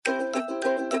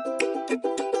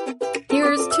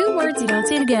Here's two words you don't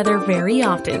see together very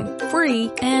often: free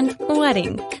and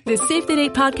wedding. The Save the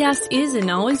Date podcast is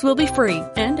and always will be free,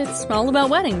 and it's all about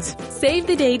weddings. Save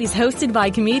the Date is hosted by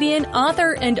comedian,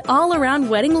 author, and all-around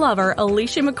wedding lover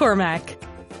Alicia McCormack.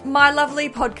 My lovely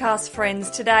podcast friends,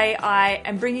 today I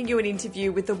am bringing you an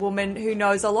interview with a woman who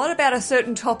knows a lot about a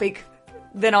certain topic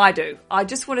than I do. I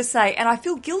just want to say, and I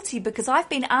feel guilty because I've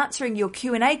been answering your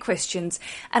Q&A questions,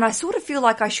 and I sort of feel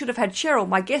like I should have had Cheryl,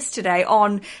 my guest today,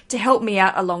 on to help me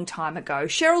out a long time ago.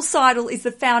 Cheryl Seidel is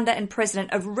the founder and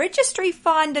president of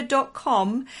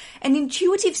registryfinder.com, an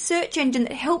intuitive search engine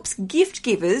that helps gift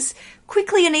givers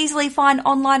quickly and easily find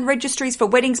online registries for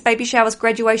weddings, baby showers,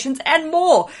 graduations, and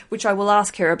more, which I will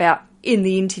ask her about in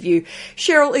the interview.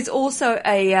 Cheryl is also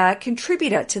a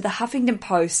contributor to the Huffington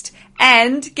Post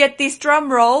and, get this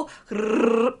drum roll,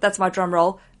 that's my drum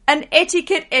roll, an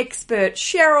etiquette expert.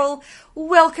 Cheryl,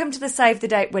 welcome to the Save the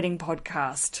Date Wedding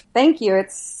podcast. Thank you.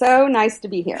 It's so nice to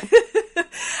be here.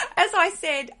 As I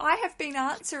said, I have been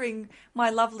answering my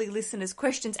lovely listeners'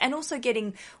 questions and also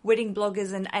getting wedding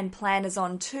bloggers and planners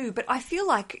on too, but I feel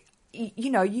like, you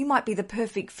know, you might be the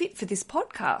perfect fit for this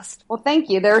podcast. Well, thank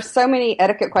you. There are so many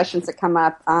etiquette questions that come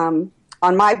up.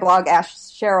 On my blog,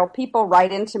 Ask Cheryl, people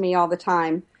write into me all the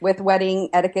time with wedding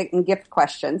etiquette and gift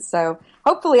questions. So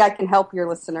hopefully I can help your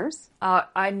listeners.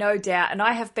 I no doubt. And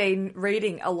I have been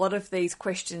reading a lot of these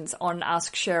questions on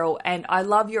Ask Cheryl, and I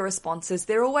love your responses.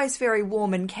 They're always very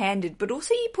warm and candid, but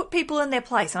also you put people in their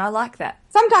place, and I like that.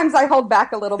 Sometimes I hold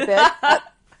back a little bit.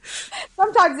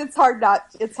 Sometimes it's hard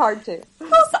to.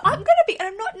 Also, I'm going to be, and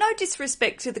I'm not, no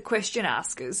disrespect to the question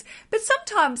askers, but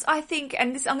sometimes I think,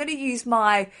 and this, I'm going to use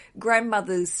my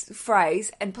grandmother's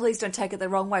phrase, and please don't take it the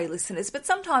wrong way, listeners, but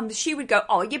sometimes she would go,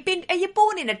 "Oh, are you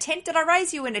born in a tent? Did I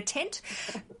raise you in a tent?"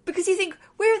 Because you think,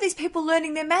 where are these people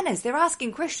learning their manners? They're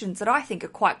asking questions that I think are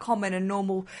quite common and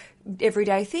normal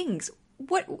everyday things.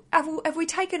 What, have we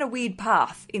taken a weird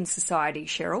path in society,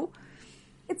 Cheryl?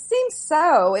 It seems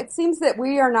so. It seems that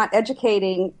we are not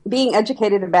being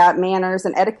educated about manners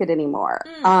and etiquette anymore.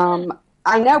 Mm-hmm.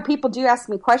 I know people do ask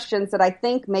me questions that I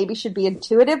think maybe should be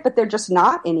intuitive, but they're just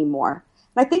not anymore.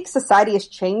 And I think society has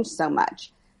changed so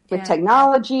much with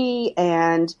technology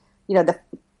and, you know, the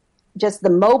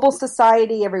mobile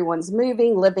society. Everyone's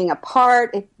moving, living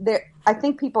apart. I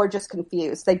think people are just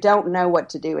confused. They don't know what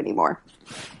to do anymore.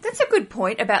 That's a good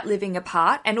point about living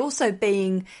apart and also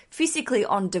being physically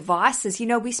on devices. You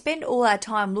know, we spend all our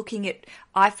time looking at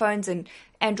iPhones and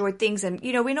Android things, and,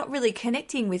 you know, we're not really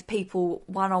connecting with people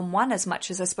one-on-one as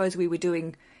much as I suppose we were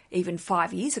doing even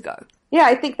 5 years ago. Yeah,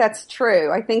 I think that's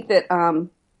true. I think that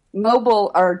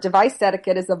mobile or device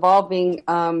etiquette is evolving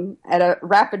at a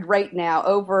rapid rate now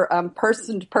over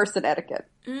person-to-person etiquette.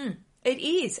 It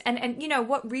is. And you know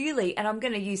what really, and I'm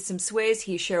going to use some swears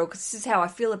here, Cheryl, because this is how I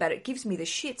feel about it, gives me the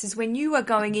shits, is when you are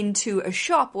going into a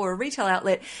shop or a retail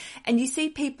outlet and you see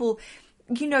people,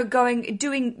 you know,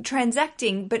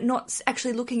 transacting, but not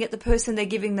actually looking at the person they're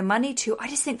giving the money to. I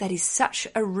just think that is such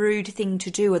a rude thing to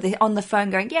do. Or they're on the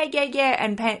phone going, yeah,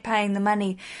 and paying the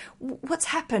money. What's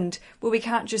happened where we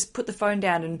can't just put the phone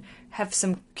down and have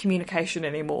some communication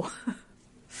anymore?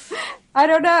 I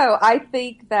don't know. I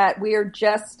think that we are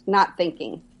just not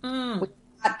thinking. We're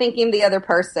not thinking the other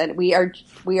person. We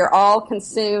are all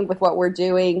consumed with what we're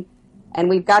doing, and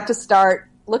we've got to start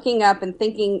looking up and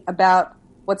thinking about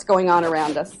what's going on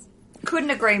around us.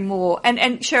 Couldn't agree more. And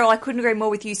Cheryl, I couldn't agree more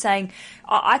with you saying,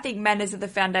 I think manners are the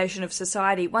foundation of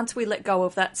society. Once we let go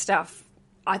of that stuff,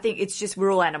 I think it's just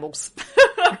we're all animals.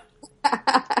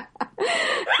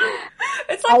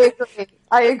 It's like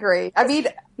I agree. I mean,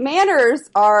 manners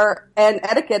and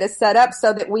etiquette is set up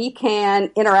so that we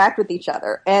can interact with each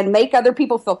other and make other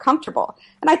people feel comfortable.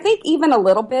 And I think even a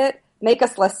little bit make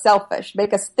us less selfish,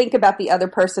 make us think about the other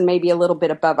person maybe a little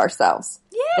bit above ourselves.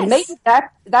 Yes. And maybe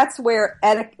that's where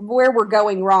we're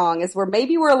going wrong, is where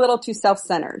maybe we're a little too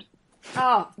self-centered.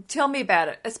 Oh, tell me about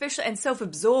it. Especially, and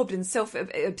self-absorbed and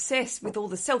self-obsessed with all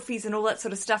the selfies and all that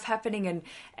sort of stuff happening.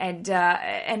 And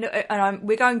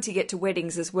we're going to get to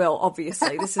weddings as well,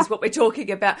 obviously. This is what we're talking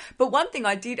about. But one thing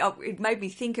it made me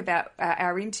think about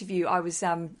our interview. I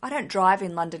don't drive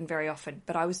in London very often,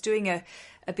 but I was doing a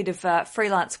bit of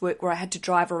freelance work where I had to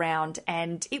drive around,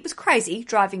 and it was crazy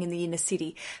driving in the inner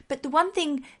city. But the one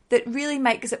thing that really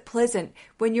makes it pleasant,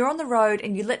 when you're on the road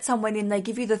and you let someone in, they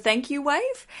give you the thank you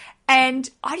wave. And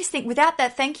I just think without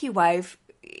that thank you wave,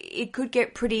 it could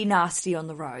get pretty nasty on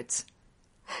the roads.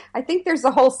 I think there's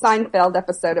a whole Seinfeld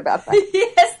episode about that.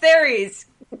 Yes, there is.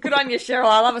 Good on you, Cheryl.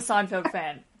 I love a Seinfeld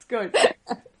fan. It's good.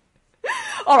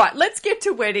 All right, let's get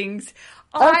to weddings.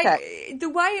 The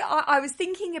way I was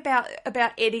thinking about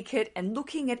etiquette and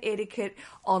looking at etiquette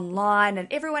online, and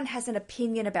everyone has an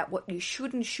opinion about what you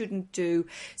should and shouldn't do.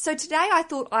 So today I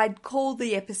thought I'd call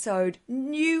the episode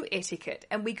New Etiquette,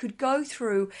 and we could go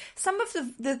through some of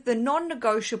the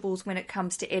non-negotiables when it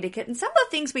comes to etiquette and some of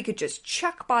the things we could just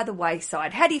chuck by the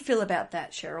wayside. How do you feel about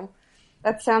that, Cheryl?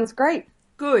 That sounds great.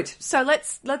 Good. So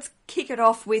let's kick it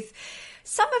off with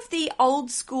some of the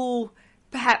old school,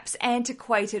 perhaps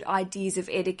antiquated ideas of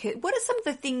etiquette. What are some of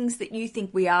the things that you think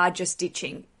we are just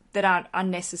ditching that aren't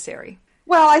unnecessary?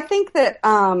 Well, I think that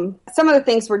some of the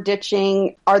things we're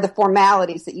ditching are the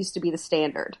formalities that used to be the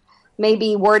standard.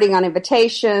 Maybe wording on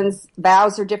invitations,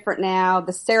 vows are different now,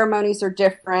 the ceremonies are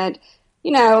different.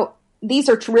 You know, these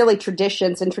are really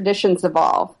traditions, and traditions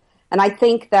evolve. And I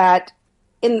think that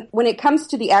when it comes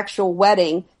to the actual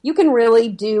wedding, you can really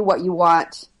do what you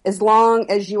want as long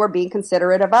as you are being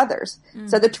considerate of others. Mm-hmm.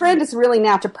 So the trend is really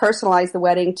now to personalize the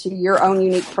wedding to your own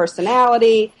unique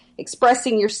personality,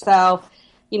 expressing yourself,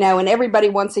 you know, and everybody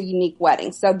wants a unique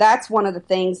wedding. So that's one of the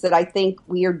things that I think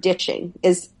we are ditching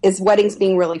is weddings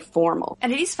being really formal.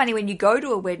 And it is funny when you go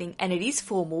to a wedding and it is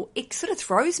formal, it sort of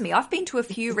throws me. I've been to a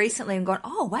few recently and gone,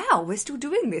 oh, wow, we're still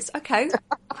doing this. Okay.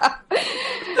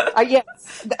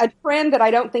 Yes. A trend that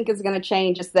I don't think is going to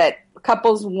change is that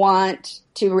couples want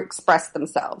to express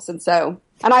themselves.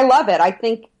 And I love it. I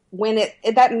think when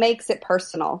that makes it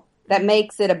personal, that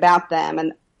makes it about them.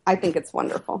 And I think it's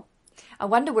wonderful. I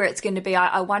wonder where it's going to be.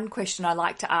 One question I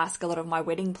like to ask a lot of my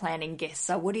wedding planning guests.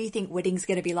 So what do you think wedding's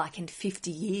going to be like in 50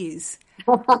 years?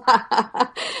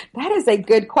 That is a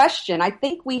good question. I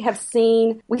think we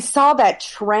saw that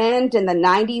trend in the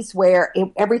 90s where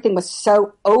everything was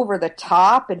so over the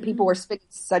top and people were spending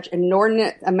such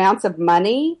inordinate amounts of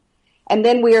money. And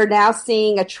then we are now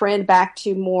seeing a trend back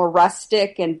to more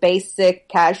rustic and basic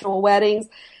casual weddings.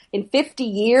 In 50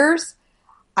 years,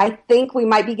 I think we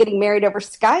might be getting married over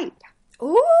Skype.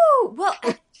 Ooh, well,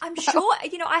 I'm sure,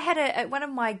 you know, I had one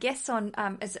of my guests on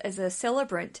as a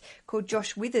celebrant called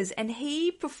Josh Withers, and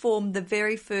he performed the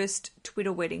very first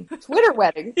Twitter wedding. Twitter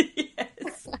wedding?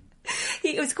 Yes.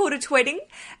 It was called a twedding,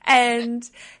 and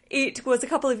it was a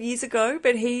couple of years ago,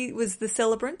 but he was the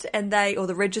celebrant or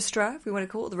the registrar, if we want to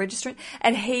call it the registrant,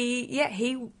 and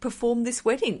he performed this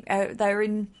wedding. They were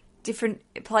in different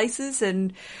places,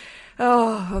 and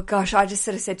oh gosh, I just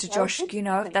sort of said to Josh, you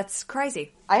know, that's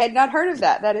crazy. I had not heard of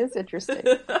that. That is interesting.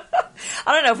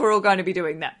 I don't know if we're all going to be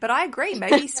doing that, but I agree.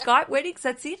 Maybe Skype weddings,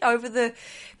 that's it.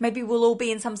 Maybe we'll all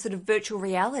be in some sort of virtual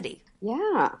reality.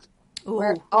 Yeah.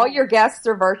 Where all your guests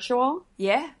are virtual.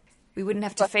 Yeah. We wouldn't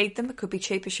have to feed them. It could be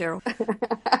cheaper, Cheryl.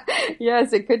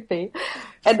 Yes, it could be.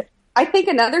 And I think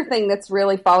another thing that's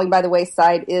really falling by the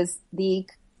wayside is the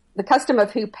custom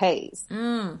of who pays.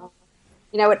 Mm.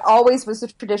 You know, it always was a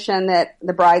tradition that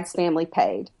the bride's family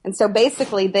paid. And so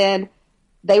basically then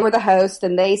they were the host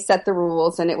and they set the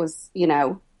rules and it was, you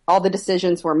know, all the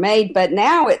decisions were made. But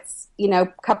now it's, you know,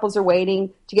 couples are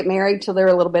waiting to get married till they're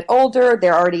a little bit older.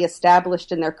 They're already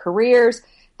established in their careers.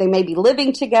 They may be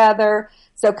living together.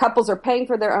 So couples are paying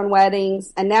for their own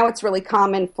weddings. And now it's really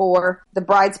common for the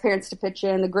bride's parents to pitch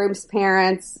in, the groom's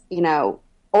parents, you know,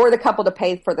 or the couple to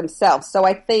pay for themselves. So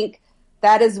I think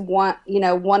that is one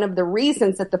of the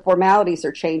reasons that the formalities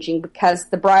are changing, because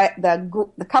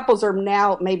the couples are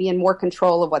now maybe in more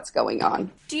control of what's going on.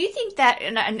 Do you think that,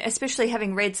 and especially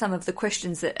having read some of the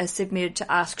questions that are submitted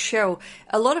to Ask Cheryl,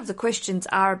 a lot of the questions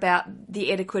are about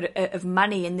the etiquette of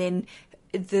money, and then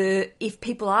if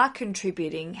people are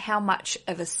contributing, how much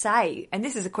of a say, and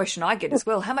this is a question I get as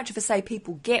well, how much of a say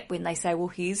people get when they say, well,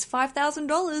 here's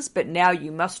 $5,000, but now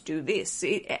you must do this.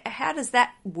 How does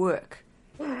that work?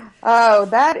 Oh,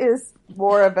 that is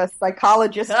more of a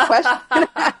psychologist question.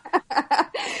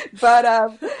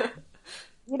 But,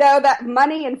 you know, that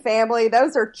money and family,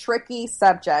 those are tricky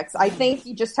subjects. I think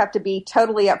you just have to be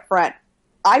totally upfront.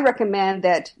 I recommend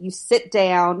that you sit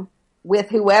down with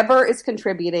whoever is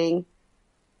contributing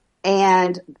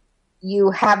and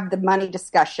you have the money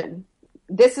discussion.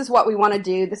 This is what we want to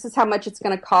do. This is how much it's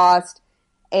going to cost,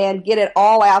 and get it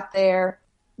all out there.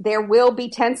 There will be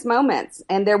tense moments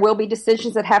and there will be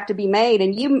decisions that have to be made.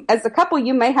 And you, as a couple,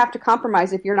 you may have to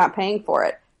compromise if you're not paying for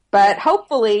it. But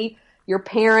hopefully your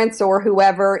parents or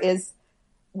whoever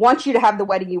wants you to have the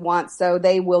wedding you want, so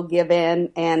they will give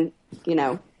in and, you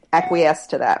know, acquiesce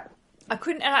to that. I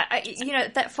couldn't, you know,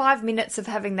 that 5 minutes of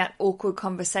having that awkward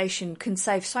conversation can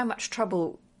save so much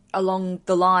trouble along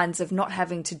the lines of not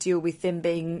having to deal with them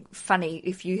being funny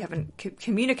if you haven't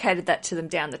communicated that to them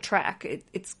down the track.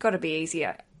 It's got to be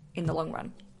easier in the long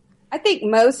run. I think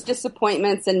most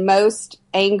disappointments and most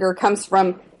anger comes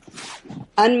from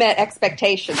unmet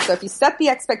expectations. So if you set the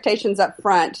expectations up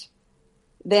front,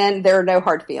 then there are no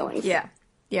hard feelings. Yeah.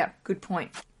 Yeah. Good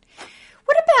point.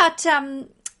 What about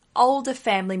older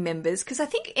family members? Because I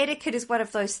think etiquette is one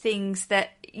of those things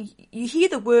that you hear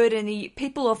the word and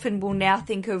people often will now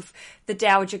think of the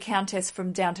Dowager Countess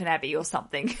from Downton Abbey or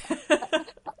something.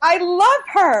 I love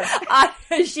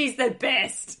her. She's the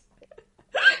best.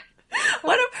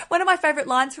 One of my favourite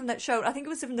lines from that show, I think it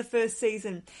was from the first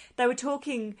season, they were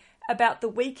talking about the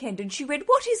weekend and she went,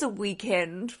 "What is a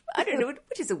weekend? I don't know,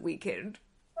 what is a weekend?"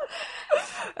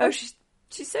 Oh, she's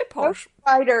so posh. Those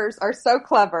writers are so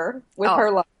clever with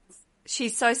her lines.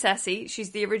 She's so sassy.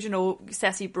 She's the original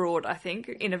sassy broad, I think,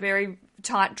 in a very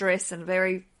tight dress and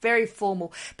very, very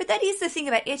formal. But that is the thing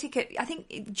about etiquette. I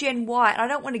think Gen Y, and I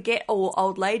don't want to get all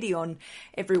old lady on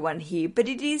everyone here, but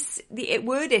it is the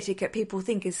word etiquette people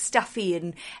think is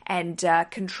stuffy and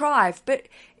contrived. But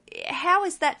how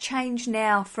has that changed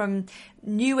now from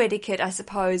new etiquette, I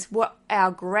suppose, what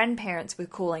our grandparents were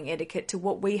calling etiquette, to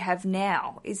what we have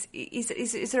now? Is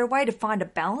there a way to find a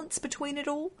balance between it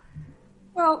all?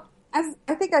 Well, as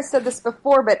I think I said this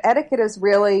before, but etiquette is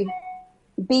really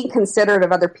being considerate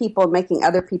of other people and making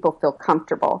other people feel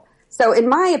comfortable. So in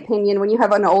my opinion, when you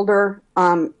have an older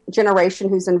generation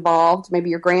who's involved, maybe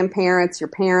your grandparents, your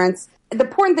parents, the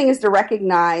important thing is to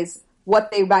recognize what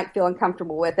they might feel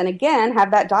uncomfortable with, and again,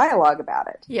 have that dialogue about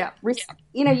it. Yeah.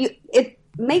 It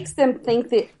makes them think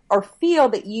that or feel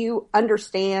that you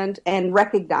understand and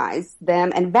recognize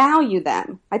them and value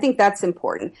them. I think that's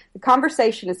important. The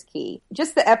conversation is key.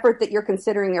 Just the effort that you're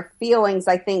considering their feelings,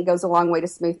 I think, goes a long way to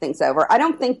smooth things over. I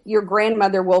don't think your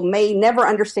grandmother may never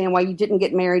understand why you didn't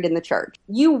get married in the church.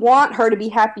 You want her to be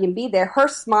happy and be there. Her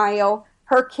smile,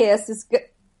 her kiss is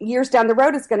years down the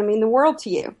road is going to mean the world to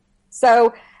you.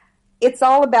 So it's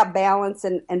all about balance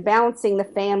and balancing the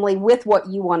family with what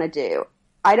you want to do.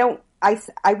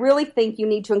 I really think you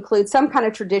need to include some kind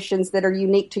of traditions that are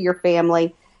unique to your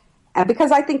family,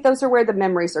 because I think those are where the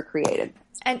memories are created.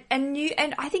 And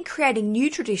I think creating new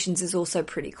traditions is also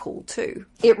pretty cool too.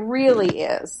 It really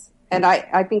is. And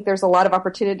I think there's a lot of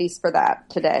opportunities for that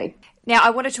today. Now,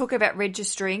 I want to talk about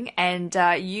registering, and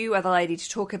you are the lady to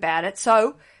talk about it.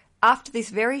 So after this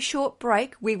very short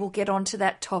break, we will get onto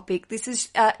that topic. This is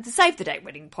the Save the Date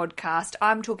Wedding podcast.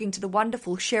 I'm talking to the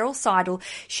wonderful Cheryl Seidel.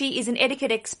 She is an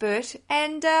etiquette expert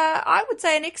and I would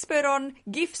say an expert on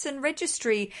gifts and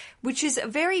registry, which is a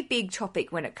very big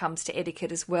topic when it comes to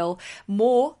etiquette as well.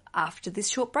 More after this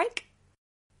short break.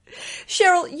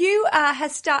 Cheryl, you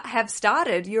have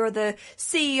started. You're the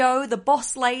CEO, the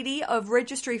boss lady of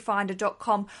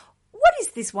registryfinder.com. What is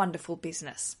this wonderful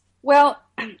business? Well,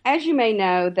 as you may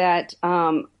know, that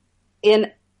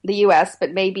in the U.S.,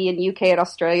 but maybe in UK and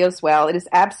Australia as well, it is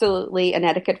absolutely an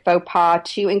etiquette faux pas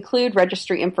to include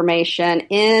registry information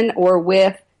in or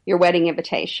with your wedding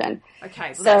invitation.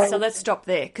 Okay, so let's stop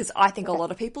there, because I think a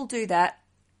lot of people do that,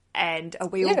 and are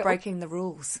we all breaking the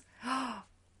rules?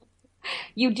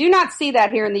 You do not see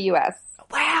that here in the U.S.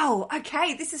 Wow,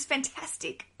 okay, this is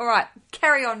fantastic. All right,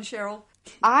 carry on, Cheryl.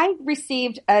 I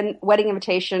received a wedding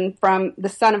invitation from the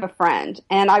son of a friend,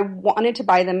 and I wanted to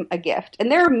buy them a gift.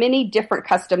 And there are many different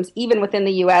customs, even within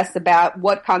the U.S., about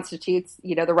what constitutes,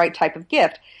 the right type of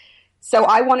gift. So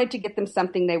I wanted to get them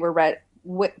something they were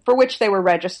for which they were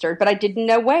registered, but I didn't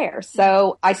know where.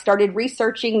 So I started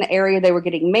researching the area they were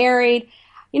getting married.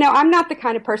 I'm not the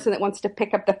kind of person that wants to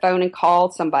pick up the phone and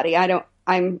call somebody.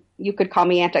 You could call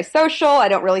me antisocial. I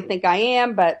don't really think I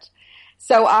am, but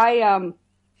so I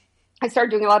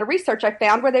started doing a lot of research. I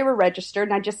found where they were registered,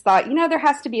 and I just thought, there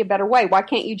has to be a better way. Why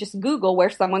can't you just Google where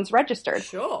someone's registered?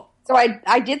 Sure. So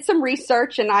I did some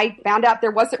research, and I found out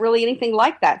there wasn't really anything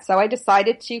like that. So I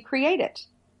decided to create it.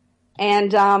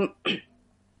 And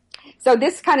so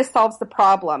this kind of solves the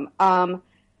problem.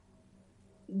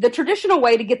 The traditional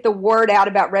way to get the word out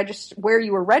about where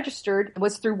you were registered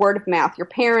was through word of mouth, your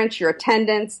parents, your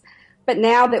attendants. But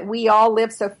now that we all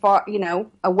live so far,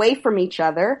 away from each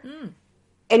other,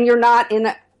 and you're not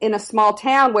in a small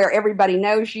town where everybody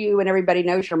knows you and everybody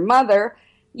knows your mother,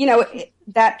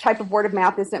 that type of word of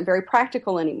mouth isn't very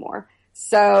practical anymore.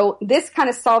 So this kind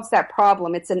of solves that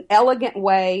problem. It's an elegant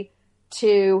way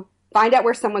to find out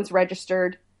where someone's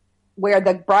registered, where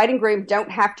the bride and groom don't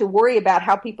have to worry about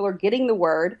how people are getting the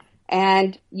word,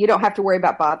 and you don't have to worry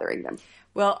about bothering them.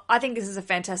 Well, I think this is a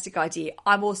fantastic idea.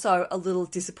 I'm also a little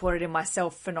disappointed in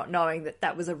myself for not knowing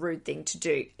that was a rude thing to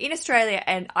do. In Australia,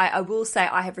 and I will say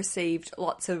I have received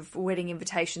lots of wedding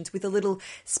invitations with a little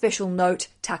special note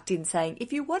tucked in saying,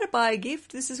 if you want to buy a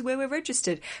gift, this is where we're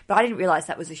registered. But I didn't realise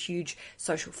that was a huge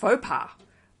social faux pas.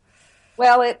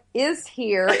 Well, it is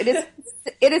here.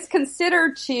 It is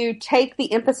considered to take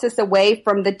the emphasis away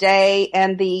from the day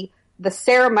and the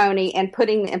ceremony and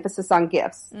putting the emphasis on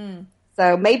gifts.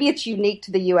 So maybe it's unique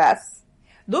to the U.S.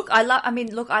 Look, I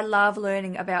love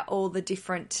learning about all the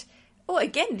different. Oh,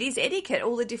 again, it is etiquette,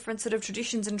 all the different sort of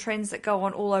traditions and trends that go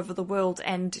on all over the world.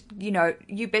 And, you know,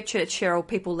 you betcha, Cheryl,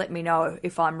 people let me know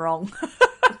if I'm wrong.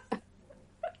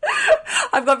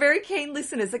 I've got very keen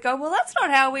listeners that go, well, that's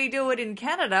not how we do it in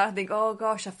Canada. I think, oh,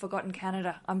 gosh, I've forgotten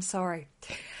Canada. I'm sorry.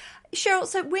 Cheryl,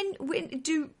 so when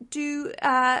do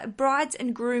brides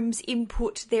and grooms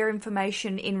input their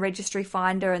information in Registry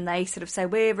Finder and they sort of say,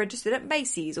 we're registered at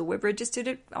Macy's or we're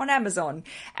registered on Amazon,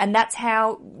 and that's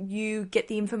how you get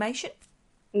the information?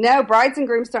 No, brides and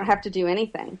grooms don't have to do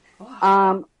anything.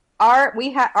 Oh.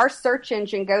 Our search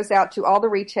engine goes out to all the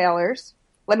retailers.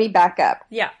 Let me back up.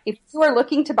 Yeah. If you are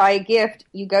looking to buy a gift,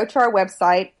 you go to our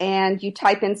website and you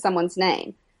type in someone's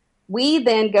name. We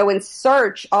then go and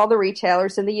search all the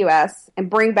retailers in the U.S. and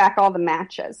bring back all the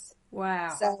matches.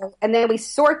 Wow. And then we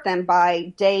sort them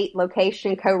by date,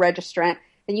 location, co-registrant,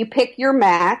 and you pick your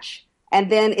match, and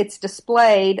then it's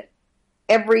displayed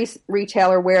every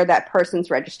retailer where that person's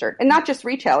registered. And not just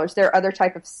retailers, there are other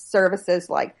type of services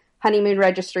like honeymoon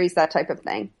registries, that type of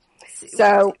thing.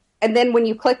 So, and then when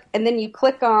you click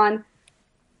on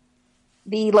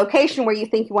the location where you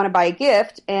think you want to buy a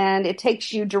gift, and it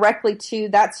takes you directly to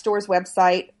that store's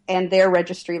website and their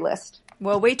registry list.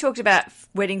 Well, we talked about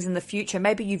weddings in the future.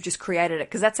 Maybe you've just created it,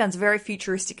 because that sounds very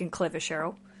futuristic and clever,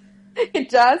 Cheryl. It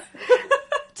does.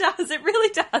 It does. It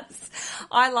really does.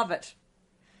 I love it.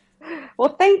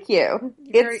 Well, thank you.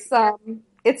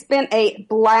 It's been a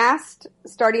blast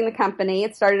starting the company.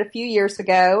 It started a few years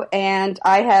ago, and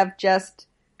I have just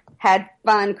had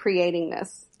fun creating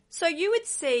this. So you would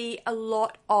see a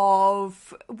lot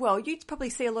of, well, you'd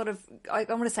probably see a lot of, I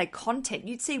want to say content.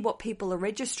 You'd see what people are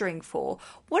registering for.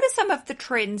 What are some of the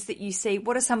trends that you see?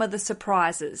 What are some of the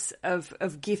surprises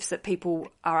of gifts that people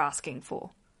are asking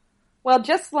for? Well,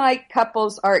 just like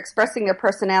couples are expressing their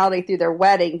personality through their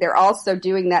wedding, they're also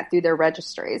doing that through their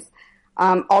registries.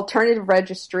 Alternative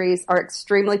registries are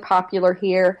extremely popular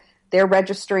here. They're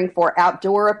registering for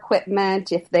outdoor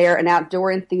equipment if they're an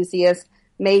outdoor enthusiast,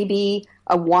 maybe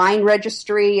a wine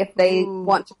registry if they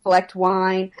want to collect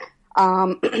wine.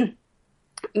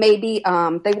 Maybe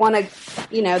they want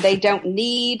to, they don't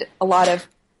need a lot of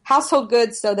household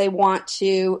goods, so they want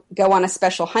to go on a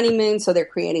special honeymoon, so they're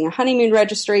creating a honeymoon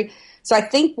registry. So I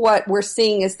think what we're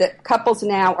seeing is that couples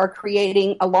now are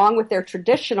creating, along with their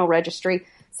traditional registry,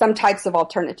 some types of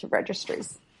alternative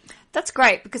registries. That's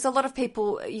great, because a lot of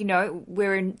people,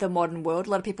 we're in the modern world. A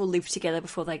lot of people live together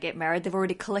before they get married. They've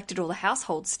already collected all the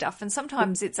household stuff, and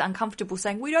sometimes it's uncomfortable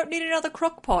saying, we don't need another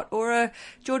crock pot or a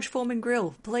George Foreman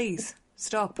grill. Please,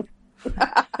 stop.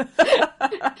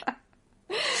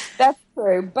 That's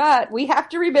true, but we have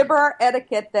to remember our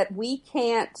etiquette that we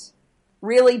can't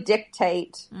really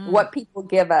dictate what people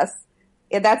give us.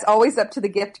 And that's always up to the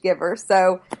gift giver.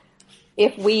 So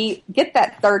if we get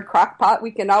that third crock pot,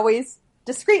 we can always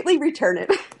discreetly return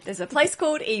it. There's a place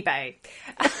called eBay.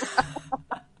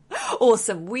 Or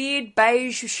some weird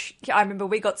beige, I remember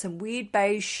we got some weird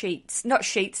beige sheets. Not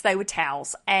sheets, they were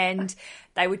towels. And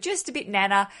they were just a bit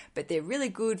nana, but they're really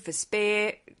good for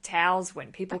spare towels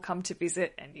when people come to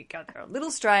visit. And you go, they're a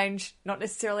little strange, not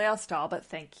necessarily our style, but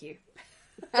thank you.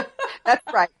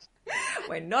 That's right.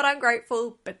 We're not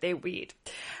ungrateful, but they're weird.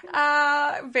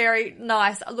 Very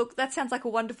nice. Look, that sounds like a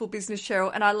wonderful business,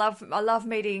 Cheryl, and I love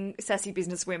meeting sassy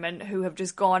businesswomen who have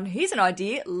just gone, here's an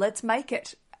idea, let's make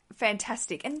it.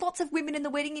 Fantastic. And lots of women in the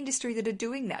wedding industry that are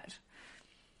doing that.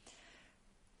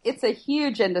 It's a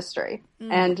huge industry.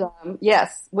 And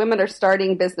yes, women are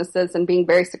starting businesses and being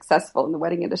very successful in the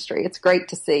wedding industry. It's great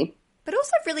to see. But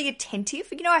also really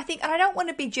attentive. I think, and I don't want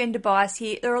to be gender biased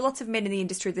here, there are lots of men in the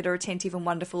industry that are attentive and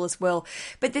wonderful as well.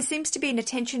 But there seems to be an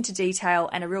attention to detail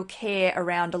and a real care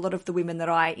around a lot of the women that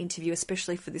I interview,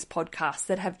 especially for this podcast,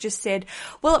 that have just said,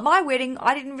 well, at my wedding,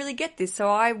 I didn't really get this, so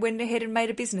I went ahead and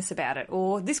made a business about it.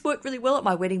 Or this worked really well at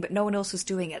my wedding, but no one else was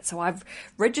doing it, so I've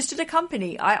registered a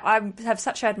company. I have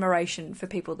such admiration for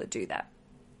people that do that.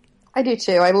 I do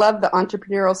too. I love the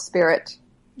entrepreneurial spirit.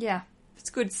 Yeah. It's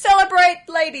good. Celebrate,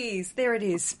 ladies. There it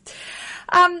is.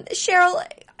 Cheryl,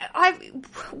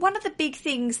 one of the big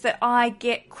things that I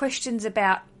get questions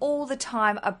about all the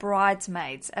time are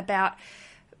bridesmaids, about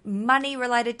money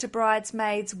related to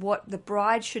bridesmaids, what the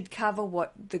bride should cover,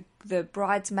 what the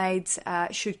bridesmaids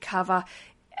should cover.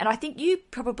 And I think you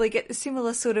probably get the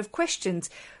similar sort of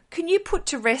questions. Can you put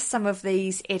to rest some of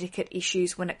these etiquette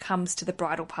issues when it comes to the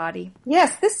bridal party?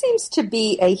 Yes, this seems to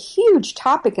be a huge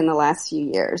topic in the last few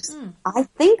years. I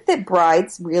think that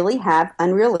brides really have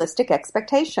unrealistic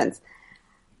expectations.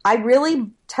 I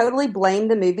really totally blame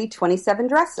the movie 27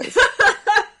 Dresses.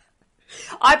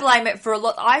 I blame it for a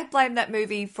lot. I blame that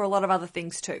movie for a lot of other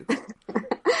things too.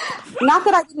 Not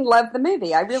that I didn't love the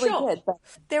movie. I really did. But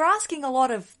They're asking a lot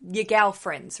of your gal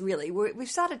friends, really. We've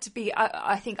started to be,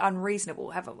 I think,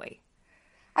 unreasonable, haven't we?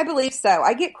 I believe so.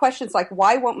 I get questions like,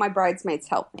 why won't my bridesmaids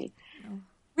help me?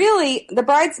 Really, the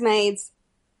bridesmaids,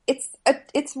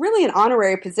 it's really an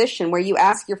honorary position where you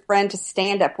ask your friend to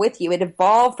stand up with you. It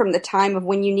evolved from the time of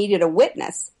when you needed a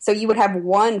witness. So you would have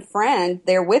one friend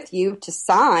there with you to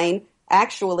sign,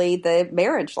 actually, the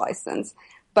marriage license.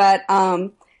 But,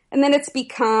 and then it's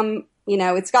become,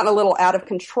 it's gotten a little out of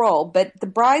control. But the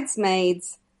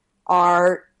bridesmaids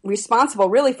are responsible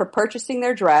really for purchasing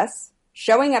their dress,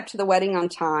 showing up to the wedding on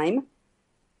time.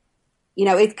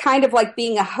 It's kind of like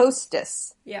being a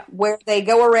hostess, where they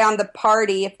go around the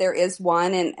party, if there is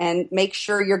one, and make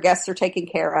sure your guests are taken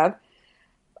care of.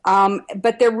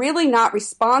 But they're really not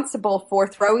responsible for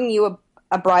throwing you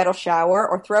a bridal shower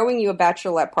or throwing you a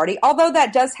bachelorette party, although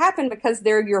that does happen because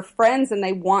they're your friends and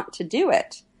they want to do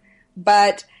it.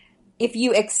 But if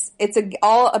it's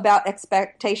all about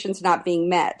expectations not being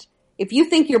met. If you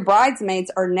think your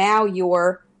bridesmaids are now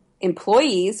your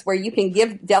employees where you can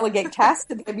delegate tasks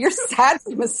to them, you're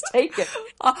sadly mistaken.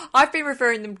 I've been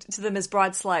referring to them as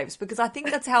bride slaves because I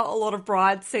think that's how a lot of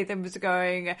brides see them, as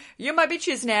going, you're my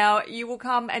bitches now, you will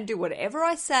come and do whatever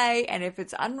I say, and if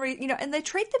it's and they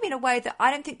treat them in a way that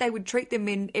I don't think they would treat them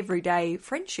in everyday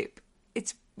friendship.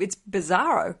 It's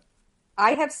bizarro.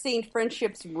 I have seen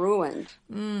friendships ruined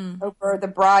over the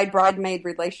bride-bridemaid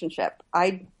relationship.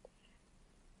 I'm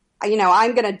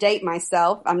going to date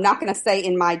myself. I'm not going to say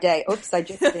in my day. Oops, I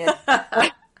just did.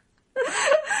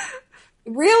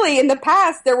 Really, in the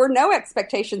past, there were no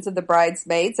expectations of the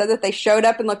bridesmaids so that they showed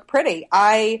up and looked pretty.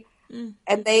 And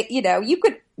they,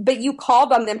 but you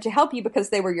called on them to help you because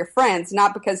they were your friends,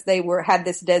 not because they had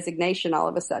this designation all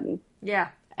of a sudden. Yeah.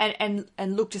 And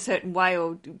looked a certain way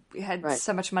or had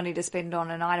so much money to spend on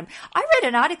an item. I read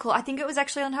an article, I think it was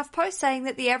actually on HuffPost, saying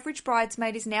that the average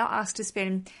bridesmaid is now asked to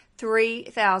spend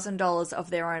 $3,000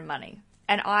 of their own money.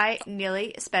 And I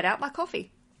nearly spat out my coffee.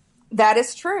 That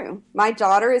is true. My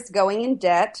daughter is going in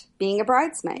debt being a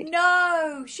bridesmaid.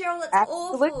 No, Cheryl, that's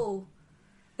Absolutely. awful.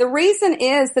 The reason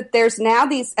is that there's now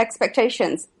these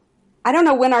expectations. I don't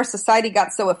know when our society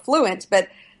got so affluent, but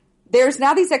there's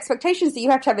now these expectations that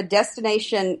you have to have a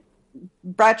destination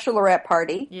bachelorette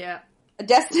party. Yeah. A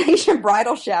destination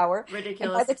bridal shower. Ridiculous.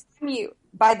 And by the time you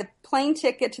buy the plane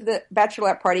ticket to the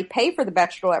bachelorette party, pay for the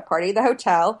bachelorette party, the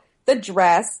hotel, the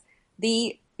dress,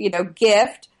 the,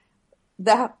 gift,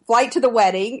 the flight to the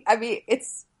wedding. I mean,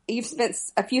 you've spent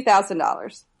a few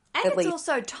 $1,000s. And it's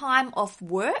also time off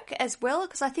work as well,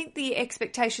 because I think the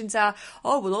expectations are,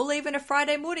 we'll all leave on a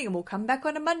Friday morning and we'll come back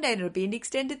on a Monday and it'll be an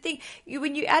extended thing.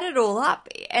 When you add it all up,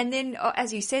 and then,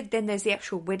 as you said, then there's the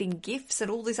actual wedding gifts and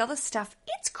all this other stuff.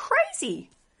 It's crazy.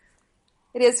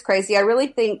 It is crazy. I really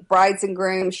think brides and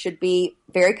grooms should be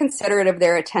very considerate of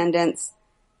their attendance.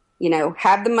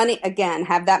 Have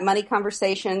that money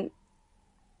conversation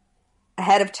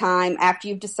ahead of time after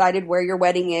you've decided where your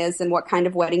wedding is and what kind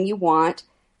of wedding you want.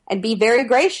 And be very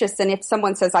gracious. And if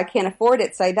someone says, I can't afford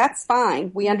it, say, that's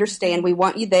fine. We understand. We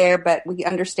want you there, but we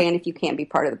understand if you can't be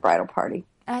part of the bridal party.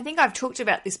 And I think I've talked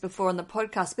about this before on the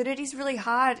podcast, but it is really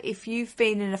hard if you've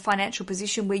been in a financial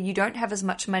position where you don't have as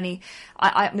much money.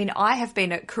 I mean, I have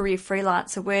been a career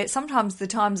freelancer where sometimes the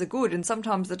times are good and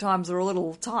sometimes the times are a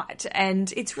little tight.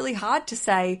 And it's really hard to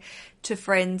say to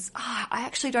friends, I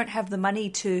actually don't have the money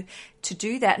to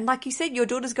do that. And like you said, your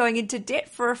daughter's going into debt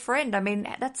for a friend. I mean,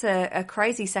 that's a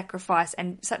crazy sacrifice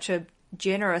and such a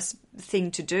generous thing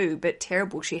to do, but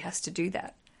terrible she has to do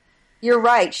that. You're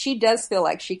right. She does feel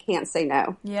like she can't say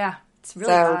no. Yeah, it's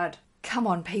really hard. Come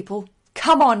on, people.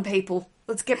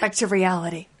 Let's get back to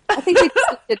reality. I think we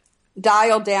just need to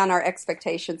dial down our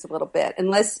expectations a little bit.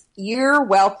 Unless you're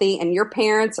wealthy and your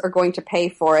parents are going to pay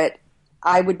for it,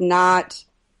 I would not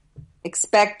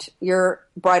expect your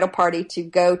bridal party to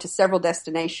go to several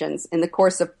destinations in the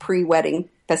course of pre-wedding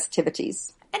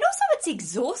festivities. And also it's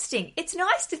exhausting. It's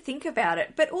nice to think about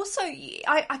it, but also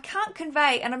I can't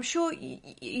convey, and I'm sure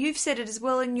you've said it as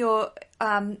well in your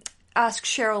Ask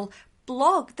Cheryl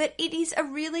blog, that it is a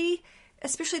really,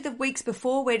 especially the weeks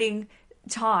before wedding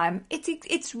time,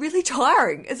 it's really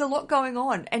tiring. There's a lot going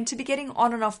on. And to be getting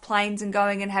on and off planes and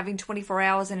going and having 24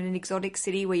 hours in an exotic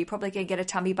city where you probably can get a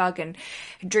tummy bug and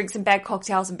drink some bad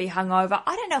cocktails and be hungover,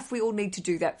 I don't know if we all need to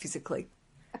do that physically.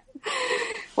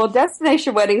 Well,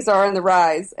 destination weddings are on the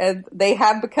rise, and they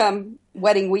have become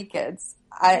wedding weekends.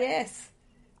 Yes.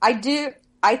 I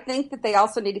think that they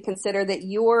also need to consider that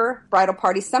your bridal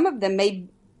party, some of them may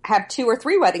have 2 or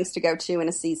 3 weddings to go to in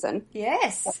a season.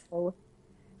 Yes. So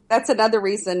that's another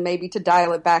reason maybe to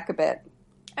dial it back a bit.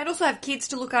 And also have kids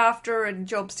to look after and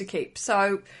jobs to keep.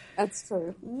 So That's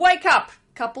true. wake up,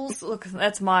 couples. Look,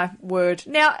 that's my word.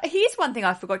 Now, here's one thing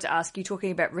I forgot to ask you,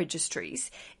 talking about registries.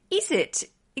 Is it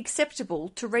acceptable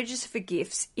to register for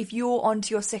gifts if you're on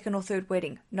to your 2nd or 3rd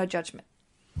wedding? No judgment.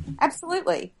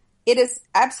 Absolutely. It is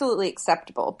absolutely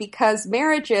acceptable because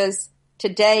marriages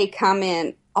today come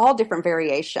in all different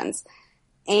variations.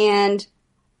 And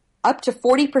up to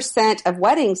 40% of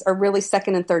weddings are really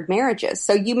 2nd and 3rd marriages.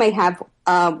 So you may have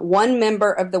one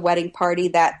member of the wedding party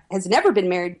that has never been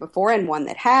married before and one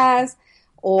that has,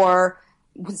 or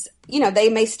they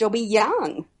may still be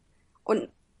young.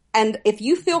 And if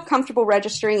you feel comfortable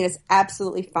registering, it's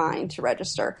absolutely fine to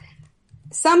register.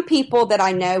 Some people that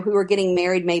I know who are getting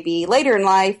married maybe later in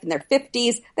life, in their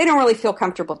 50s, they don't really feel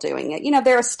comfortable doing it.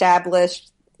 They're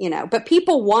established, but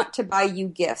people want to buy you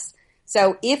gifts.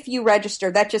 So if you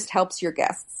register, that just helps your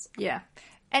guests. Yeah.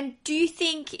 And do you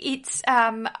think it's,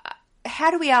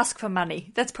 how do we ask for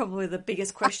money? That's probably the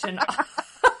biggest question.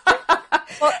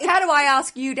 Well, how do I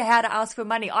ask you how to ask for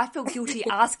money? I feel guilty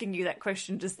asking you that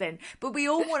question just then. But we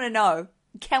all want to know,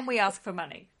 can we ask for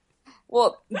money?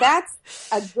 Well, that's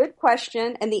a good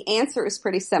question, and the answer is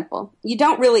pretty simple. You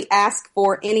don't really ask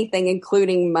for anything,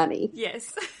 including money.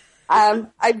 Yes. I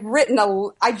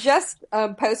just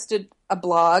posted a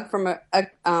blog from a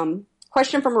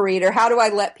question from a reader. How do I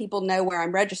let people know where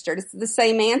I'm registered? It's the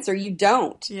same answer. You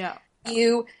don't. Yeah.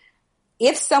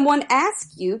 If someone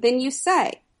asks you, then you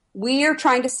say, we are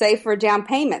trying to save for a down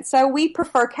payment, so we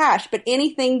prefer cash, but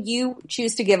anything you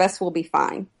choose to give us will be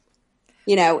fine.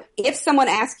 If someone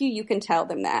asks you, you can tell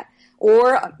them that.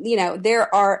 Or,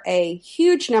 there are a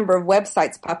huge number of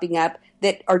websites popping up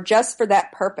that are just for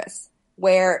that purpose,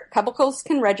 where couples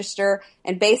can register,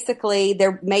 and basically they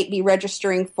may be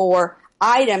registering for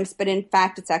items, but in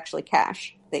fact it's actually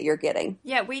cash that you're getting.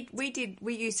 Yeah, we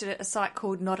used a site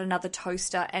called Not Another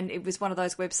Toaster, and it was one of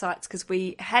those websites because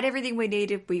we had everything we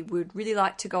needed. We would really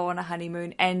like to go on a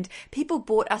honeymoon, and people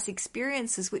bought us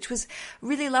experiences, which was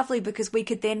really lovely because we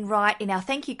could then write in our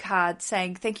thank you card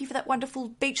saying thank you for that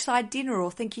wonderful beachside dinner,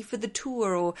 or thank you for the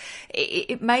tour, or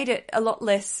it made it a lot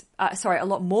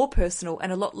more personal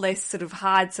and a lot less sort of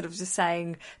hard, sort of just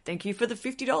saying thank you for the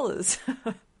 $50.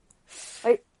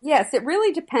 Yes, it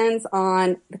really depends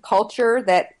on the culture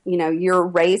that, you're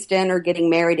raised in or getting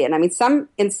married in. I mean,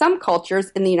 in some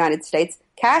cultures in the United States,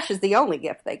 cash is the only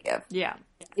gift they give. Yeah.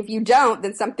 If you don't,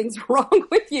 then something's wrong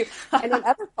with you. And in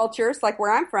other cultures, like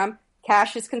where I'm from,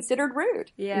 cash is considered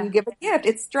rude. Yeah. When you give a gift,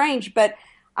 it's strange, but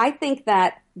I think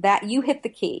that you hit the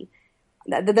key.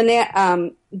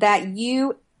 That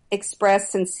you express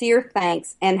sincere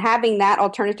thanks, and having that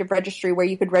alternative registry where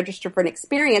you could register for an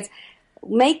experience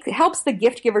helps the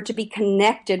gift giver to be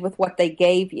connected with what they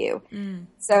gave you.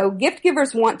 So gift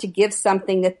givers want to give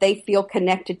something that they feel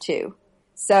connected to,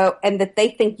 and that they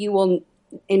think you will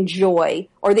enjoy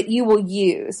or that you will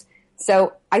use.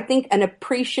 So I think an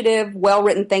appreciative,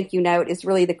 well-written thank you note is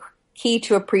really the key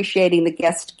to appreciating the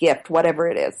guest gift, whatever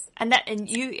it is. And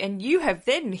you have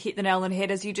then hit the nail on the head,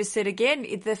 as you just said again,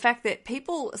 the fact that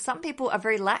some people are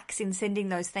very lax in sending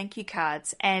those thank you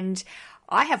cards. And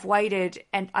I have waited,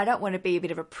 and I don't want to be a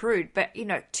bit of a prude, but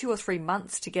 2 or 3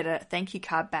 months to get a thank you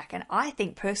card back. And I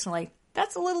think personally,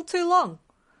 that's a little too long.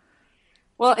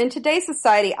 Well, in today's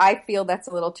society, I feel that's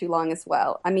a little too long as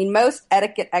well. I mean, most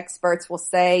etiquette experts will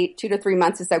say 2 to 3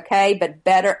 months is okay, but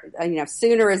better,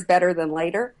 sooner is better than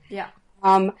later. Yeah.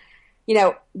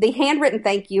 The handwritten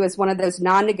thank you is one of those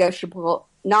non-negotiable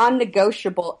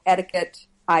etiquette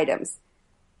items.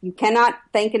 You cannot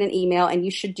thank in an email, and you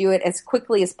should do it as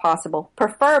quickly as possible.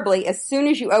 Preferably, as soon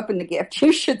as you open the gift,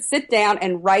 you should sit down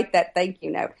and write that thank you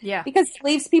note. Yeah. Because it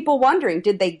leaves people wondering,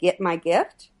 did they get my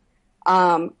gift?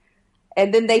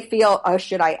 And then they feel, oh,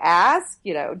 should I ask?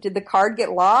 Did the card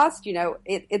get lost?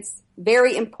 It's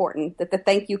very important that the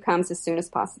thank you comes as soon as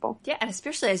possible. Yeah, and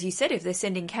especially, as you said, if they're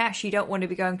sending cash, you don't want to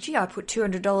be going, gee, I put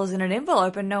 $200 in an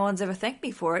envelope and no one's ever thanked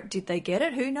me for it. Did they get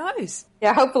it? Who knows?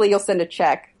 Yeah, hopefully you'll send a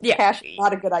check. Yeah. Cash is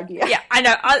not a good idea. Yeah, I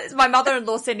know. My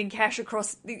mother-in-law sending cash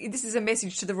across, this is a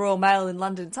message to the Royal Mail in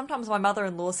London. Sometimes my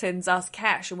mother-in-law sends us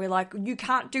cash and we're like, you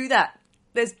can't do that.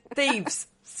 There's thieves.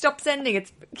 Stop sending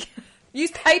it.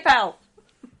 Use PayPal.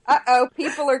 Uh-oh,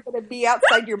 people are going to be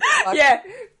outside your box. Yeah,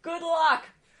 good luck.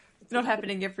 Not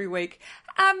happening every week.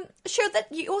 Sure,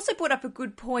 that you also brought up a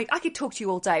good point. I could talk to you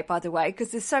all day, by the way,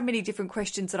 because there's so many different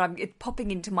questions that it's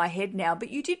popping into my head now. But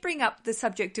you did bring up the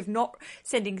subject of not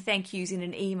sending thank yous in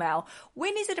an email.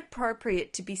 When is it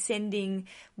appropriate to be sending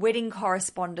wedding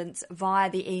correspondence via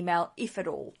the email, if at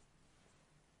all?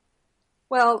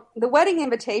 Well, the wedding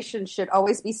invitation should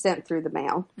always be sent through the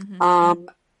mail. Mm-hmm.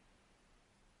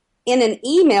 In an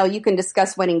email, you can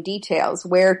discuss wedding details,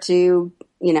 where to,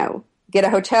 get a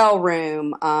hotel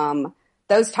room,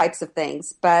 those types of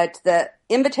things. But the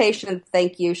invitation,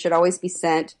 thank you, should always be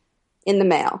sent in the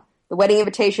mail. The wedding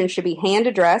invitation should be hand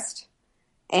addressed,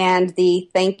 and the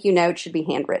thank you note should be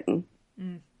handwritten.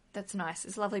 That's nice.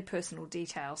 It's lovely personal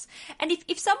details. And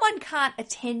if someone can't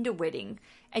attend a wedding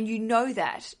and you know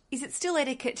that, is it still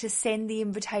etiquette to send the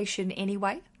invitation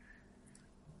anyway?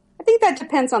 I think that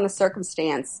depends on the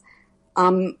circumstance.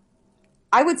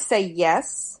 I would say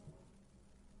yes,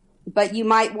 but you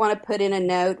might want to put in a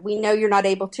note. We know you're not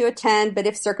able to attend, but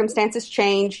if circumstances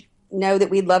change, know that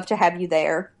we'd love to have you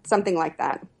there. Something like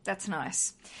that. That's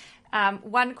nice.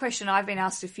 One question I've been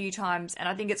asked a few times, and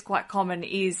I think it's quite common,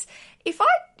 is if I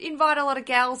invite a lot of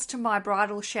gals to my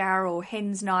bridal shower or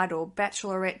hen's night or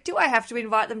bachelorette, do I have to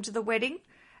invite them to the wedding?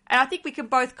 And I think we can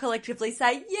both collectively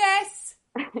say yes.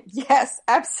 Yes,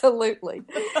 absolutely.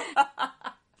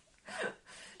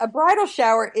 A bridal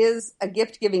shower is a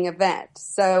gift-giving event.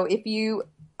 So if you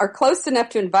are close enough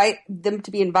to invite them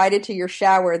to be invited to your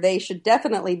shower, they should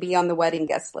definitely be on the wedding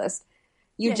guest list.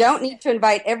 You don't need to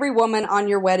invite every woman on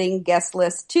your wedding guest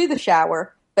list to the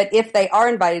shower, but if they are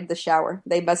invited to the shower,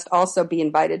 they must also be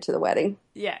invited to the wedding.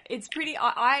 Yeah, it's pretty...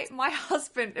 my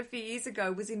husband, a few years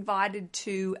ago, was invited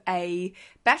to a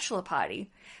bachelor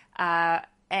party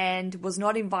and was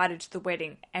not invited to the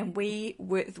wedding. And we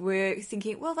were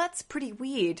thinking, well, that's pretty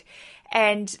weird.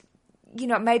 And,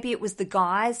 maybe it was the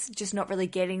guys just not really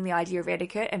getting the idea of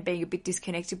etiquette and being a bit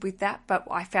disconnected with that, but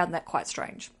I found that quite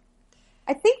strange.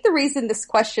 I think the reason this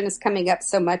question is coming up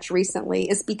so much recently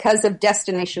is because of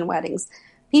destination weddings.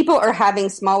 People are having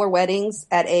smaller weddings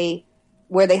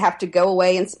where they have to go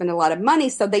away and spend a lot of money,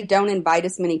 so they don't invite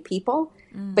as many people.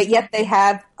 But yet they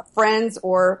have friends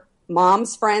or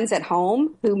mom's friends at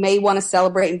home who may want to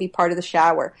celebrate and be part of the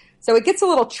shower. So it gets a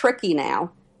little tricky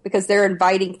now because they're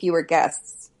inviting fewer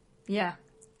guests. Yeah.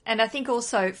 And I think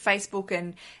also Facebook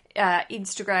and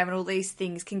Instagram and all these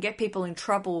things can get people in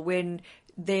trouble when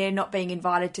they're not being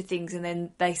invited to things and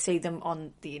then they see them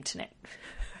on the internet.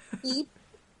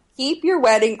 Keep your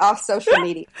wedding off social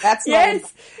media. That's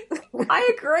yes,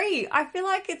 I agree. I feel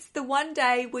like it's the one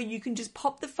day where you can just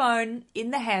pop the phone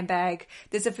in the handbag.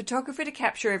 There's a photographer to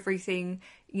capture everything.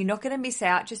 You're not going to miss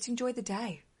out. Just enjoy the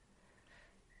day.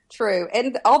 True.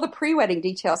 And all the pre-wedding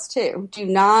details too. Do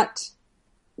not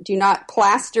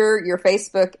plaster your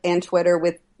Facebook and Twitter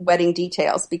with wedding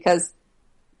details because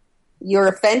you'll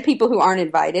offend people who aren't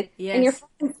invited. Yes. And your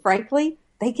friends, frankly,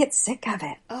 they get sick of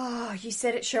it. Oh, you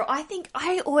said it, Cheryl. I think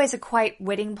I always equate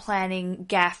wedding planning,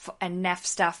 gaff and naff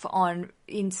stuff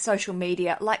in social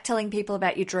media, like telling people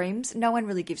about your dreams. No one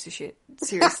really gives a shit.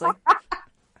 Seriously.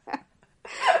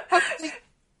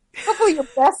 Hopefully your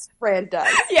best friend does.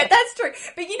 Yeah, that's true.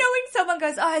 But when someone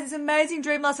goes, I had this amazing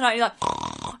dream last night, and you're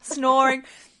like, snoring.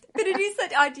 But it is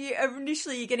that idea of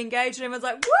initially you get engaged and everyone's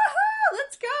like, woohoo,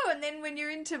 let's go. And then when you're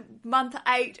into month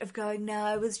 8 of going, no,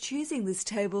 I was choosing this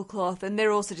tablecloth. And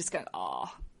they're also just going,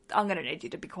 oh, I'm going to need you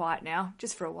to be quiet now,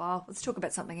 just for a while. Let's talk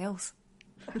about something else.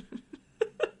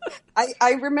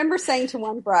 I remember saying to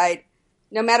one bride,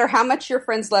 no matter how much your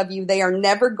friends love you, they are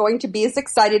never going to be as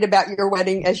excited about your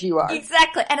wedding as you are.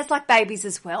 Exactly. And it's like babies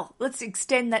as well. Let's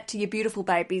extend that to your beautiful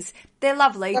babies. They're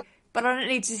lovely. But I don't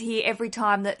need to hear every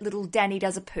time that little Danny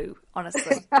does a poo,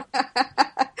 honestly.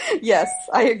 Yes,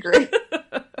 I agree.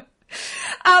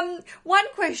 One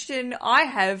question I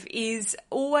have it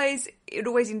always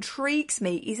intrigues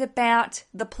me, is about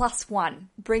the +1,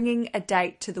 bringing a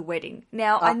date to the wedding.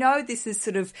 Now, I know this has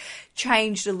sort of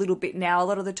changed a little bit now. A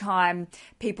lot of the time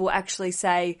people actually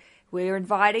say, we're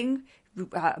inviting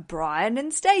Brian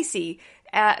and Stacey.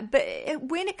 But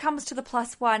when it comes to the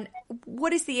 +1,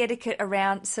 what is the etiquette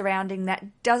surrounding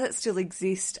that? Does it still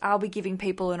exist? Are we giving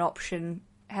people an option?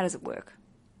 How does it work?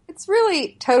 It's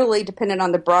really totally dependent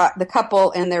on the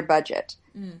couple and their budget.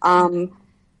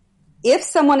 If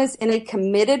someone is in a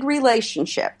committed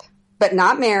relationship, but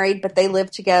not married, but they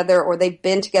live together or they've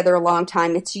been together a long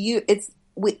time,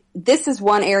 this is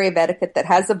one area of etiquette that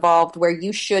has evolved where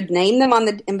you should name them on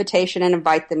the invitation and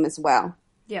invite them as well.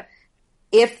 Yeah.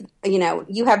 If,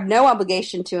 you have no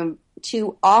obligation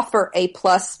to offer a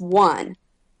 +1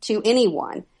 to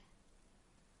anyone,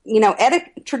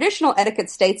 traditional etiquette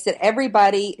states that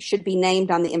everybody should be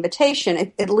named on the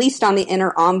invitation, at least on the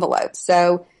inner envelope.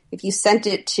 So if you sent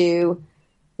it to,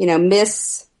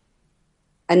 Miss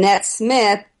Annette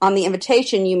Smith on the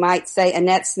invitation, you might say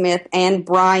Annette Smith and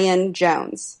Brian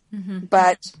Jones. Mm-hmm.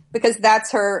 But because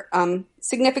that's her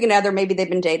significant other, maybe they've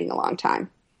been dating a long time.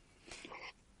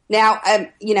 Now,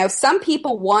 some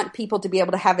people want people to be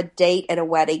able to have a date at a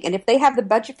wedding. And if they have the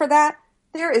budget for that,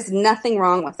 there is nothing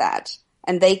wrong with that.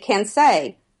 And they can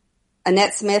say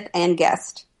Annette Smith and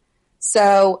guest.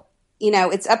 So,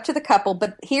 it's up to the couple.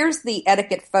 But here's the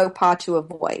etiquette faux pas to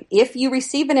avoid. If you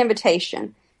receive an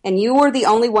invitation and you were the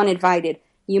only one invited,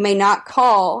 you may not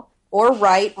call or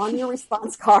write on your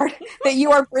response card that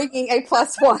you are bringing a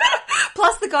 +1.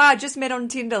 Plus the guy I just met on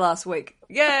Tinder last week.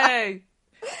 Yay!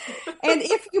 And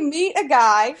if you meet a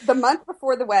guy the month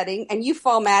before the wedding and you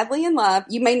fall madly in love,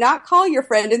 you may not call your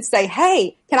friend and say,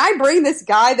 hey, can I bring this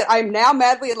guy that I'm now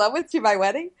madly in love with to my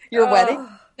wedding? Your wedding?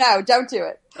 No, don't do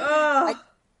it.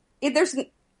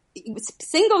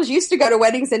 Singles used to go to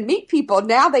weddings and meet people.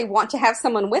 Now they want to have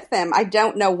someone with them. I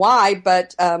don't know why,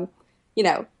 but,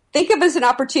 think of it as an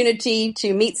opportunity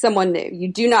to meet someone new. You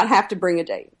do not have to bring a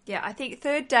date. Yeah, I think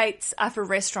third dates are for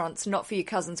restaurants, not for your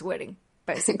cousin's wedding,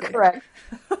 basically. Correct.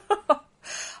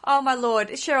 Oh, my Lord.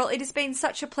 Cheryl, it has been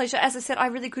such a pleasure. As I said, I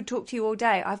really could talk to you all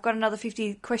day. I've got another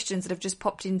 50 questions that have just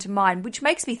popped into mind, which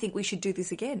makes me think we should do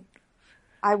this again.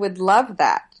 I would love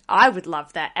that. I would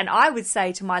love that. And I would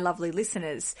say to my lovely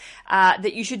listeners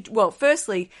that you should,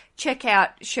 firstly, check out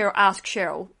Ask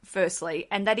Cheryl, firstly,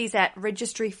 and that is at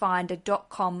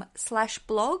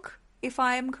registryfinder.com/blog, if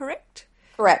I am correct.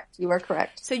 Correct. You are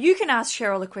correct. So you can ask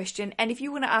Cheryl a question, and if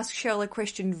you want to ask Cheryl a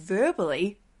question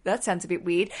verbally, that sounds a bit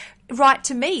weird, write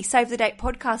to me,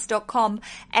 savethedatepodcast.com,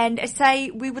 and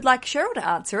say we would like Cheryl to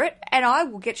answer it, and I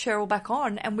will get Cheryl back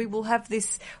on, and we will have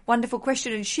this wonderful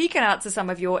question, and she can answer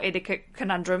some of your etiquette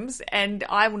conundrums, and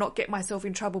I will not get myself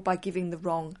in trouble by giving the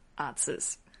wrong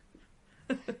answers.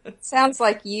 Sounds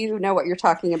like you know what you're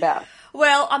talking about.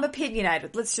 Well, I'm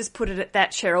opinionated. Let's just put it at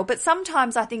that, Cheryl. But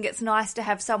sometimes I think it's nice to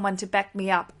have someone to back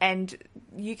me up, and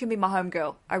you can be my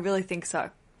homegirl. I really think so.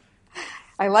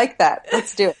 I like that.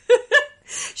 Let's do it.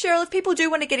 Cheryl, if people do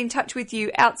want to get in touch with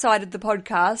you outside of the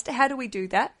podcast, how do we do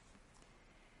that?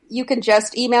 You can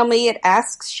just email me at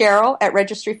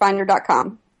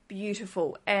askcheryl@registryfinder.com.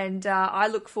 Beautiful. And I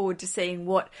look forward to seeing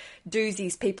what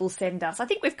doozies people send us. I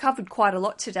think we've covered quite a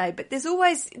lot today, but there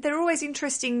are always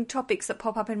interesting topics that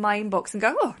pop up in my inbox and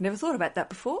go, oh, never thought about that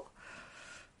before.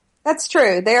 That's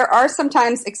true. There are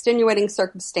sometimes extenuating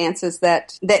circumstances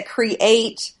that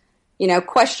create,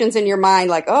 questions in your mind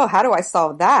like, oh, how do I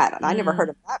solve that? And I never heard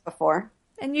of that before.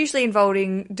 And usually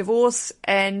involving divorce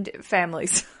and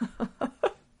families.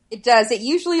 It does. It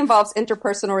usually involves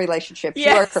interpersonal relationships.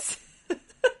 Yes. You are correct.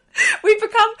 We've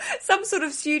become some sort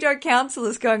of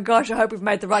pseudo-counselors going, gosh, I hope we've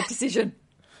made the right decision.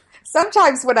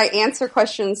 Sometimes when I answer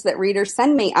questions that readers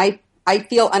send me, I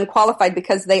feel unqualified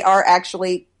because they are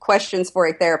actually questions for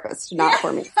a therapist, not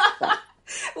for me. So.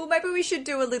 Well, maybe we should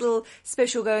do a little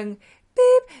special going,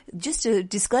 beep, just a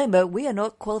disclaimer, we are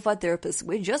not qualified therapists.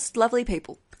 We're just lovely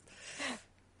people.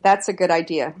 That's a good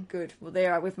idea. Good. Well,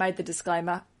 there, we've made the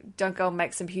disclaimer. Don't go and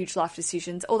make some huge life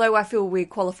decisions. Although I feel we're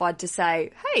qualified to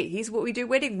say, hey, here's what we do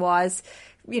wedding-wise.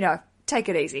 Take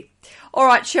it easy. All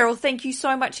right, Cheryl, thank you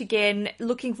so much again.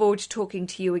 Looking forward to talking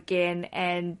to you again.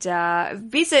 And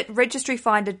visit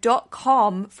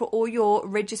registryfinder.com for all your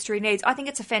registry needs. I think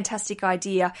it's a fantastic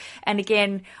idea. And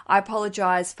again, I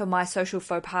apologise for my social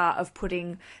faux pas of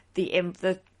putting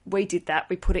we did that.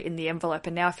 We put it in the envelope,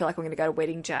 and now I feel like I'm going to go to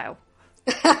wedding jail.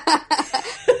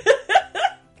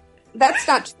 That's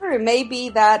not true. Maybe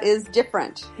that is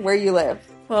different where you live.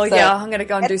 Well, yeah, I'm going to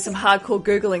go and do some hardcore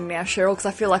Googling now, Cheryl, because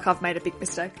I feel like I've made a big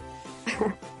mistake.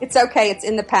 It's okay. It's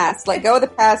in the past. Let go of the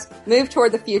past. Move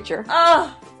toward the future.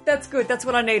 Oh, that's good. That's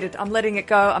what I needed. I'm letting it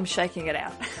go. I'm shaking it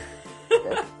out.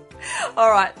 All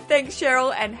right. Thanks,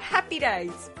 Cheryl, and happy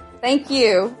days. Thank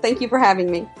you. Thank you for having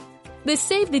me. The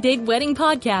Save the Date Wedding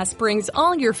Podcast brings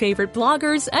all your favorite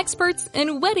bloggers, experts,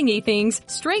 and wedding-y things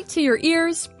straight to your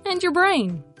ears and your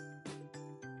brain.